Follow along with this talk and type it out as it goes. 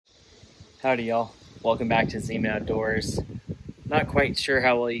Howdy y'all, welcome back to Zeman Outdoors. Not quite sure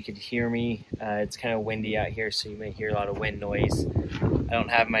how well you could hear me. It's kind of windy out here, so you may hear a lot of wind noise. I don't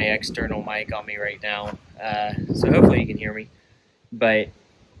have my external mic on me right now, so hopefully you can hear me. But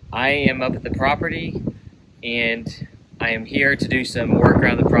I am up at the property, and I am here to do some work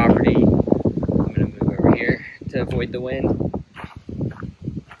around the property. I'm going to move over here to avoid the wind.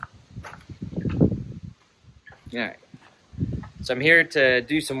 Alright. So I'm here to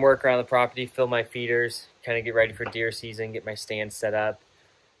do some work around the property, fill my feeders, kind of get ready for deer season, get my stand set up,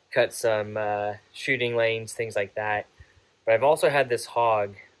 cut some shooting lanes, things like that. But I've also had this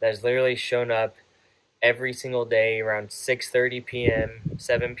hog that has literally shown up every single day around 6:30 p.m.,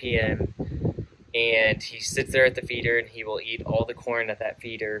 7 p.m., and he sits there at the feeder and he will eat all the corn at that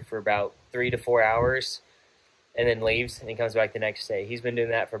feeder for about 3 to 4 hours and then leaves and he comes back the next day. He's been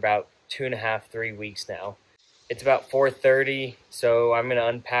doing that for about 2.5, 3 weeks now. It's about 4:30, so I'm gonna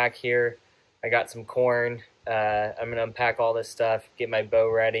unpack here. I got some corn. I'm gonna unpack all this stuff, get my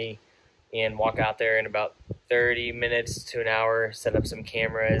bow ready, and walk out there in about 30 minutes to an hour, set up some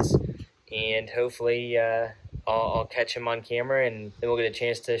cameras, and hopefully I'll catch him on camera and then we'll get a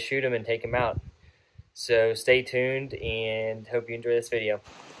chance to shoot him and take him out. So stay tuned and hope you enjoy this video.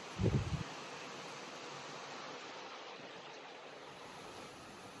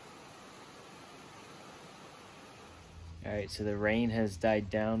 Alright, so the rain has died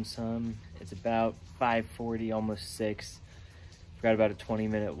down some. It's about 5:40, almost 6. We've got about a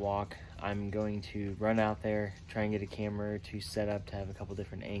 20-minute walk. I'm going to run out there, try and get a camera to set up to have a couple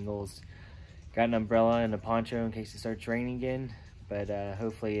different angles. Got an umbrella and a poncho in case it starts raining again, but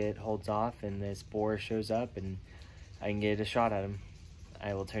hopefully it holds off and this boar shows up and I can get a shot at him.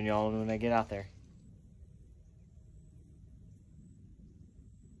 I will turn you all on when I get out there.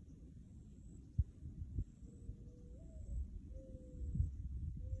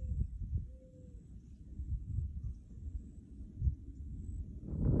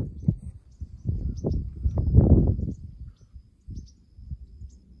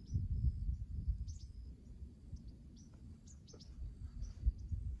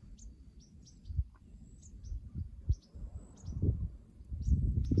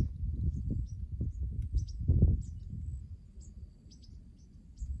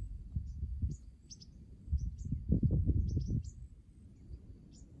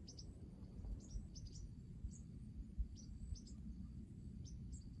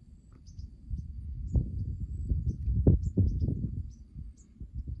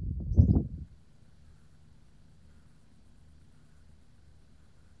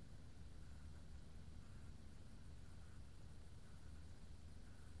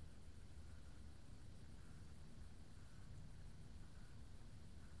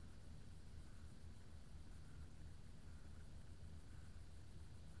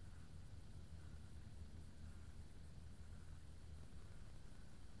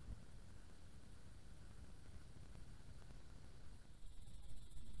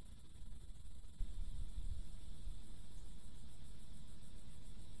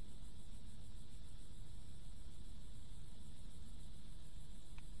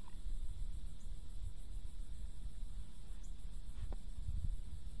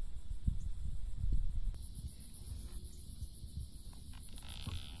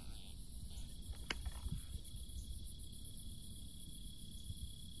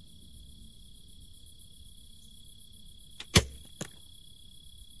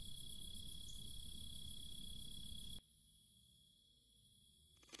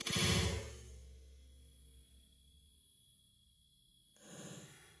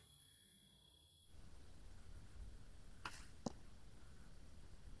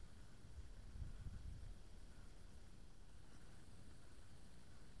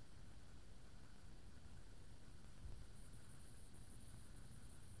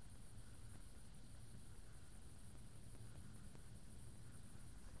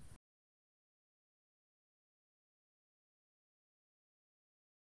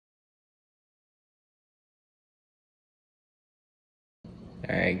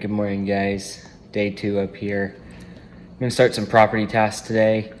 Alright, good morning guys. Day 2 up here. I'm going to start some property tasks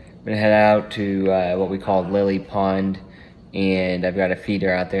today. I'm going to head out to what we call Lily Pond, and I've got a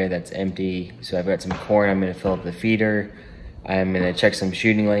feeder out there that's empty. So I've got some corn, I'm going to fill up the feeder. I'm going to check some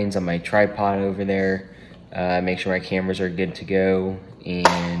shooting lanes on my tripod over there, make sure my cameras are good to go,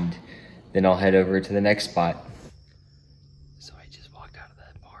 and then I'll head over to the next spot. So I just walked out of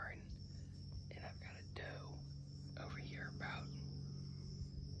that barn, and I've got a doe over here about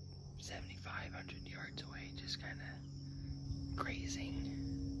 7,500 yards away, just kind of grazing.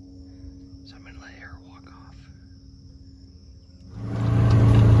 So I'm gonna let her walk off.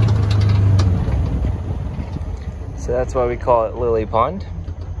 So that's why we call it Lily Pond.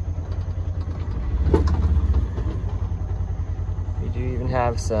 We do even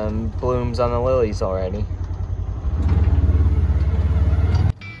have some blooms on the lilies already.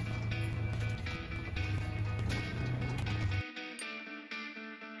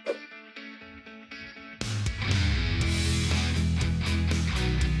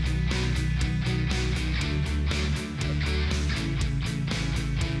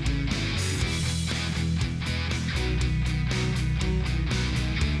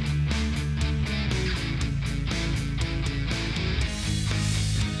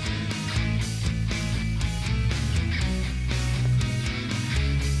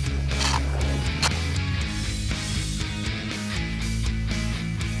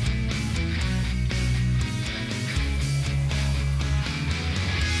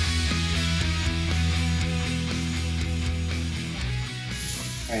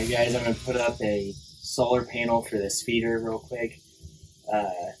 Alright guys, I'm going to put up a solar panel for this feeder real quick.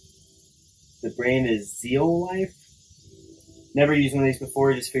 The brand is Zeal Life. Never used one of these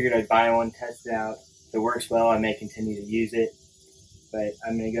before, just figured I'd buy one, test it out. If it works well, I may continue to use it. But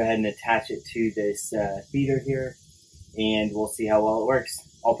I'm going to go ahead and attach it to this feeder here, and we'll see how well it works.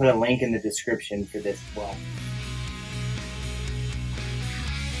 I'll put a link in the description for this as well.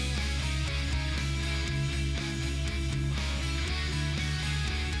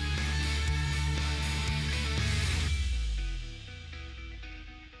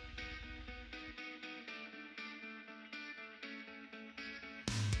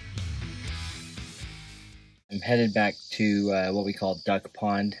 I'm headed back to what we call Duck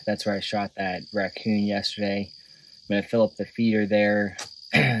Pond. That's where I shot that raccoon yesterday. I'm going to fill up the feeder there.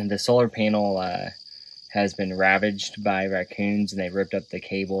 The solar panel has been ravaged by raccoons and they ripped up the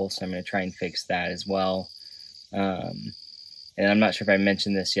cable, so I'm going to try and fix that as well. And I'm not sure if I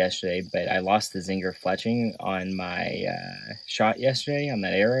mentioned this yesterday, but I lost the zinger fletching on my shot yesterday on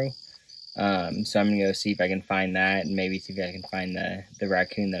that arrow. So I'm going to go see if I can find that and maybe see if I can find the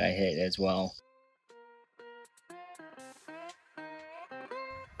raccoon that I hit as well.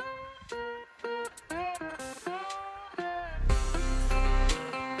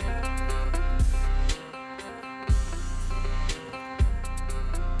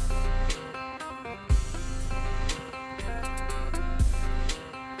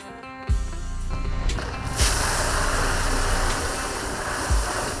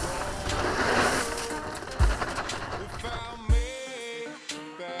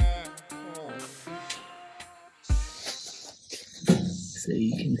 So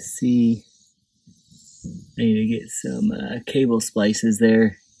you can see I need to get some cable splices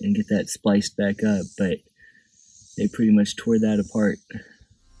there and get that spliced back up, but they pretty much tore that apart.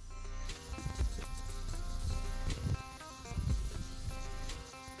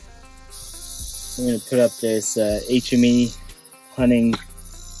 I'm going to put up this HME hunting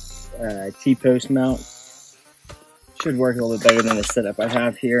T-post mount. Should work a little bit better than the setup I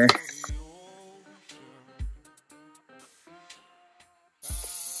have here.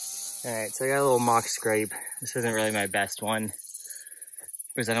 Alright, so I got a little mock scrape. This isn't really my best one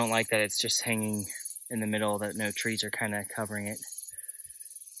because I don't like that it's just hanging in the middle, that no trees are kind of covering it.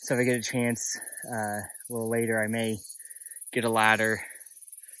 So if I get a chance a little later, I may get a ladder,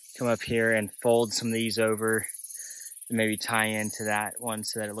 come up here and fold some of these over and maybe tie into that one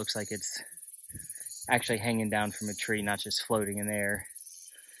so that it looks like it's actually hanging down from a tree, not just floating in the air.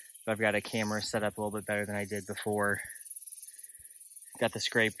 But I've got a camera set up a little bit better than I did before. Got the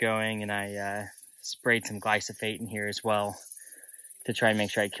scrape going, and I sprayed some glyphosate in here as well to try and make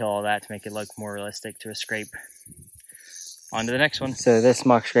sure I kill all that to make it look more realistic to a scrape. On to the next one. So this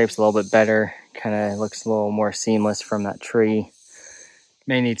mock scrape's a little bit better, kind of looks a little more seamless from that tree.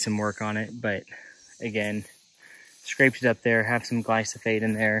 May need some work on it, but again, scraped it up there, have some glyphosate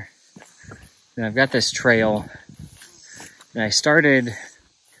in there. And I've got this trail, and I started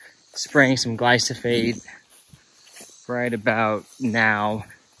spraying some glyphosate right about now,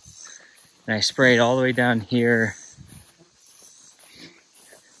 and I sprayed all the way down here.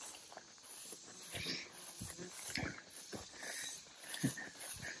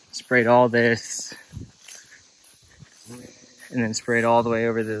 Sprayed all this, and then sprayed all the way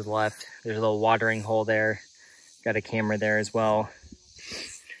over to the left. There's a little watering hole there. Got a camera there as well.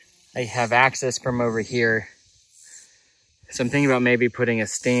 I have access from over here, so I'm thinking about maybe putting a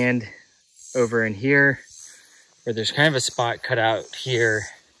stand over in here, where there's kind of a spot cut out here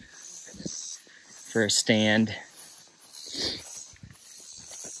for a stand.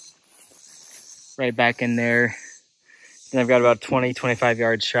 Right back in there. And I've got about 20-25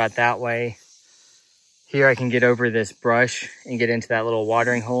 yards shot that way. Here I can get over this brush and get into that little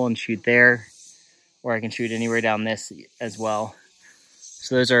watering hole and shoot there. or I can shoot anywhere down this as well.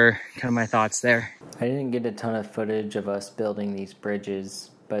 So those are kind of my thoughts there. I didn't get a ton of footage of us building these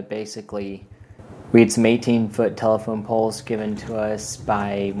bridges, but basically we had some 18-foot telephone poles given to us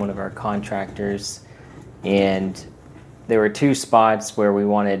by one of our contractors, and there were two spots where we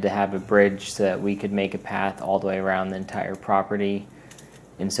wanted to have a bridge so that we could make a path all the way around the entire property.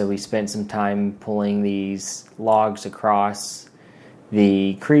 And so we spent some time pulling these logs across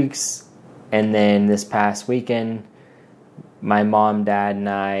the creeks, and then this past weekend my mom, dad, and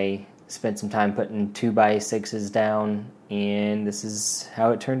I spent some time putting 2x6s down, and this is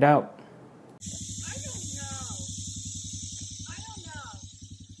how it turned out. I don't know.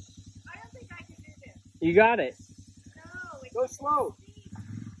 I don't think I can do this. You got it. No, it's Go slow. steep.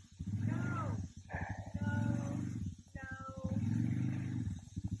 No.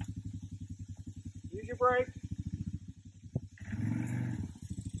 Use your brake.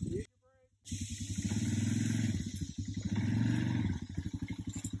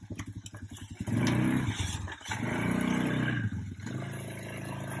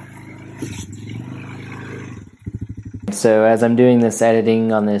 So as I'm doing this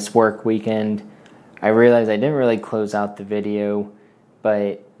editing on this work weekend, I realized I didn't really close out the video,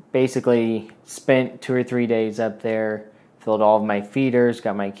 but basically spent 2 or 3 days up there, filled all of my feeders,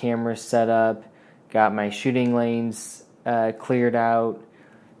 got my cameras set up, got my shooting lanes cleared out,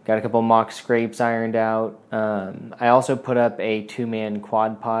 got a couple mock scrapes ironed out. I also put up a 2-man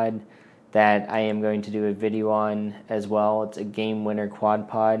quad pod that I am going to do a video on as well. It's a Game Winner quad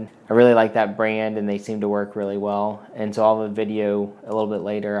pod. I really like that brand and they seem to work really well. And so I'll have a video a little bit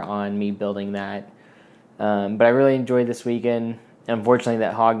later on me building that. But I really enjoyed this weekend. Unfortunately,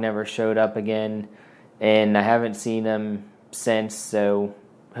 that hog never showed up again, and I haven't seen him since, so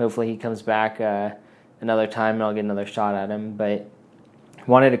hopefully he comes back another time and I'll get another shot at him. But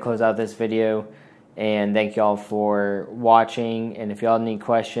wanted to close out this video and thank y'all for watching, and if y'all have any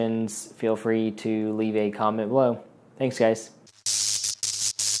questions, feel free to leave a comment below. Thanks, guys.